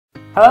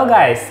Hello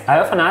guys! I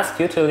often ask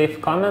you to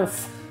leave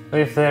comments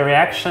with the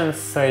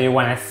reactions you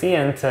wanna see,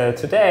 and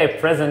today I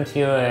present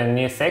you a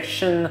new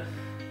section,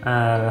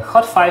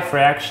 Hot 5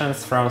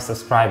 reactions from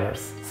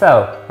subscribers.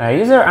 So, a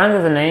user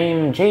under the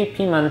name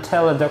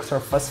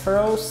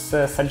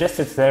JP_Phosphorus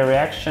suggested the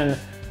reaction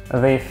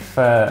with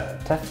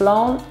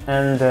Teflon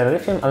and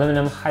lithium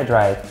aluminum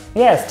hydride.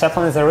 Yes,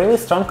 Teflon is a really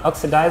strong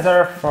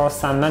oxidizer for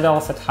some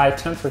metals at high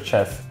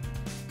temperatures.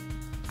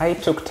 I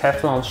took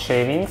Teflon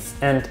shavings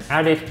and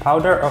added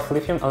powder of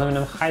lithium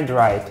aluminum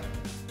hydride.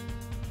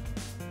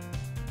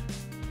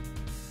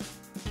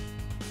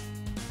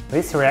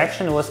 This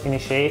reaction was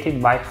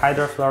initiated by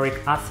hydrofluoric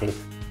acid.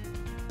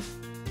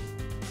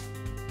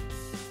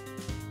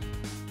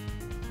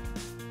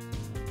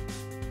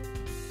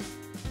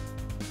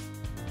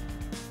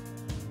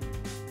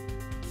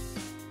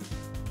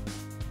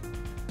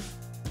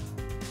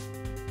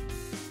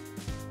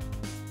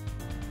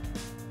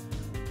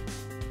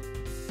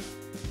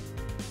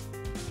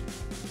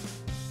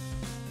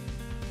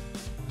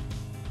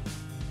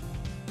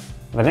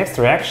 The next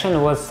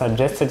reaction was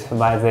suggested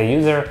by the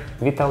user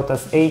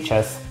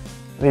B10H.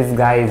 This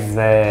guy is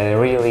a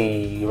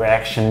really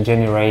reaction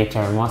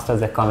generator, most of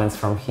the comments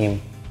from him.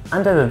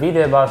 Under the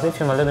video about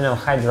lithium aluminum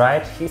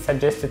hydride, he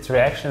suggested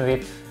reaction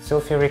with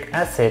sulfuric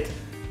acid,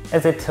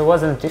 as it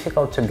wasn't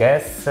difficult to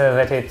guess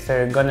that it's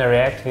gonna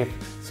react with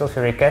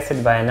sulfuric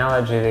acid by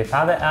analogy with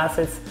other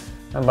acids,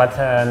 but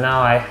now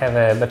I have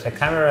a better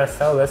camera,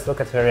 so let's look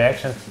at the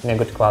reaction in a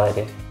good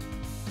quality.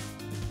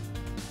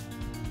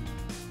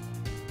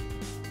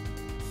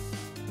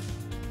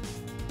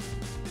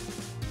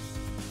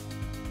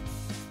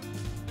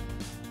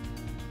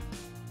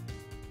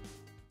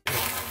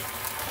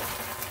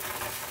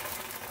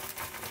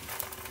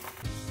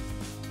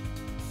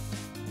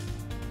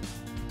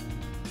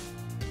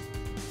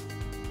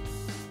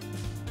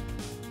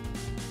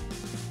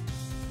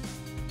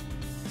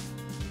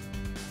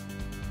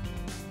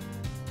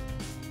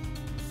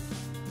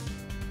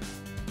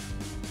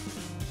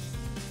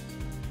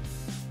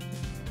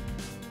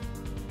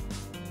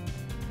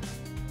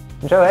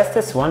 Joe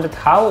Estes wondered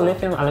how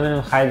lithium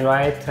aluminum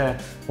hydride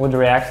would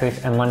react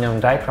with ammonium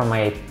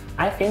dichromate.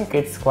 I think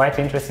it's quite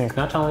interesting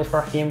not only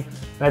for him.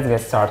 Let's get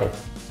started.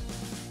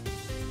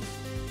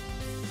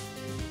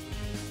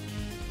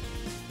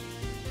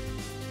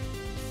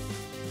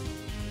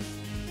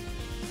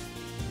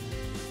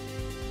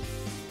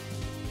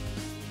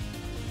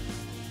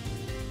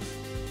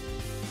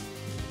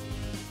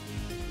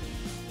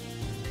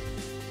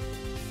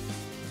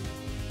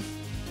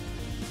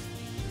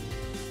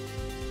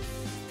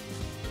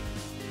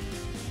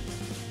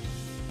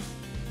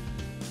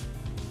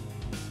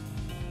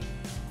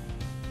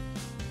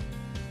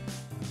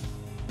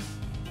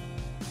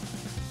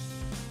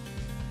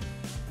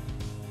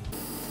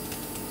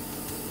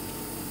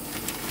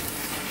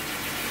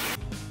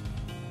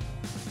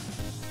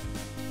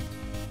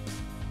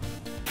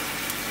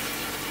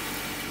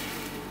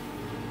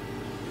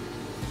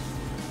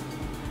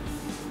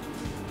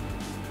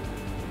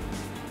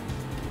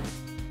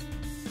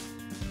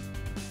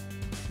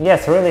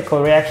 Yes, really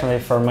cool reaction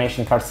with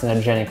formation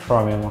carcinogenic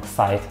chromium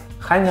oxide.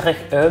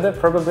 Heinrich Oede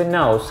probably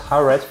knows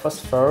how red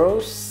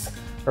phosphorus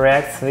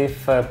reacts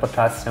with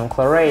potassium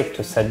chlorate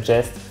to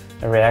suggest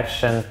a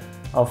reaction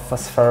of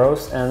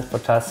phosphorus and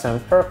potassium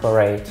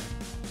perchlorate.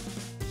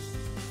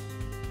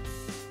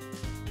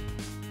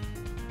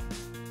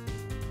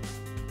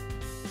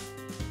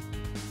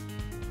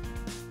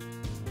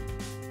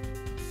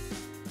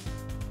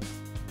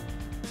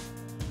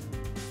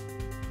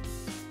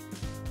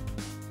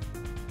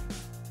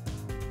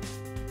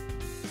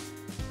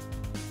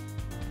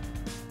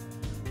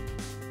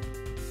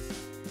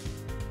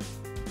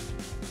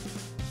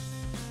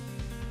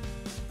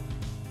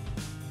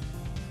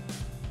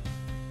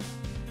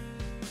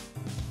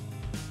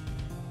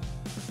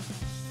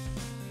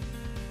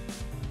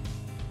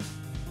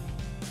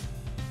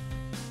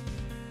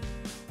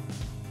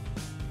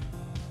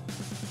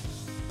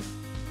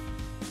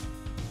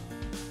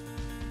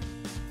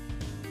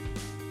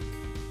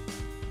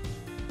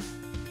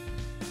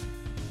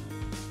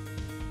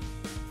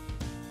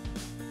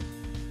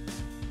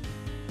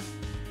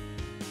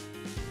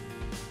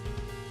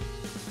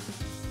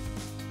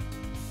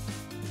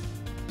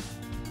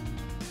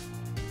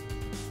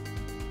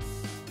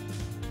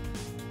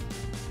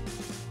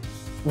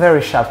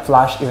 Very sharp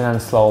flash even in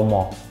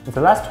slow-mo.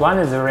 The last one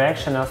is a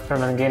reaction of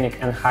permanganic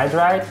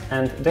anhydride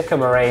and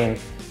decaborane.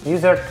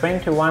 User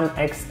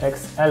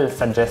 21XXL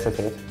suggested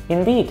it.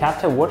 Indeed,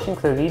 after watching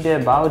the video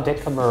about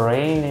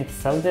decaborane,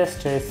 it's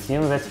obvious to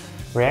assume that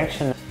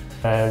reaction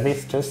of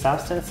these two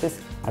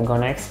substances are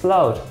gonna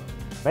explode.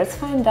 Let's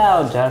find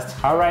out just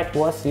how right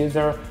was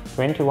user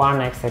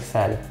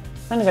 21XXL.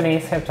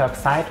 Manganese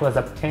heptoxide was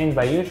obtained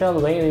by usual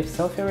way with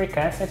sulfuric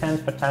acid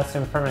and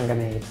potassium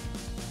permanganate.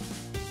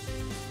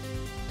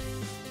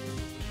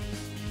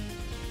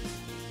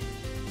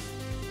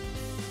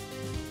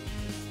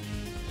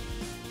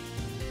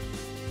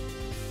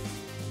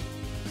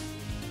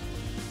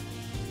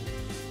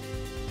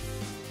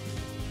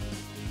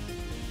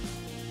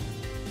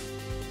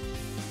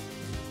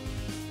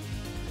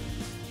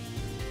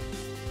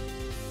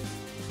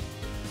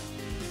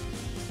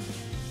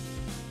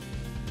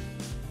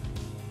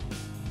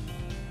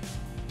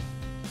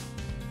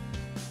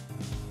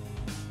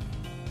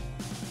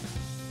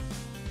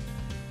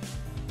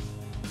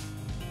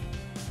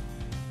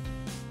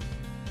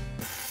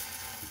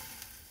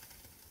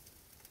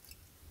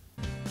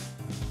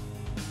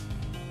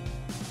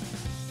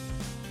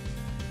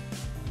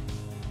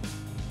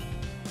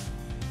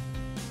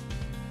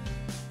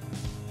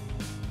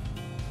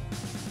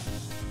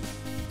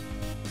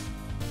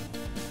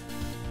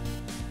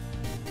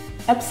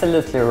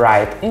 Absolutely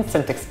right,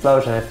 instant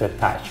explosion at the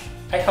touch.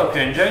 I hope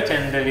you enjoyed,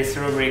 and this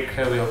rubric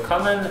will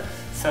comment,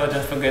 so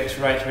don't forget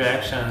to write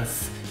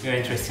reactions you're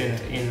interested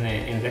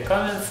in the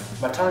comments,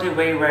 but only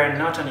way we're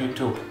not on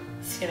YouTube.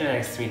 See you in the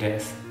next 3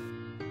 days.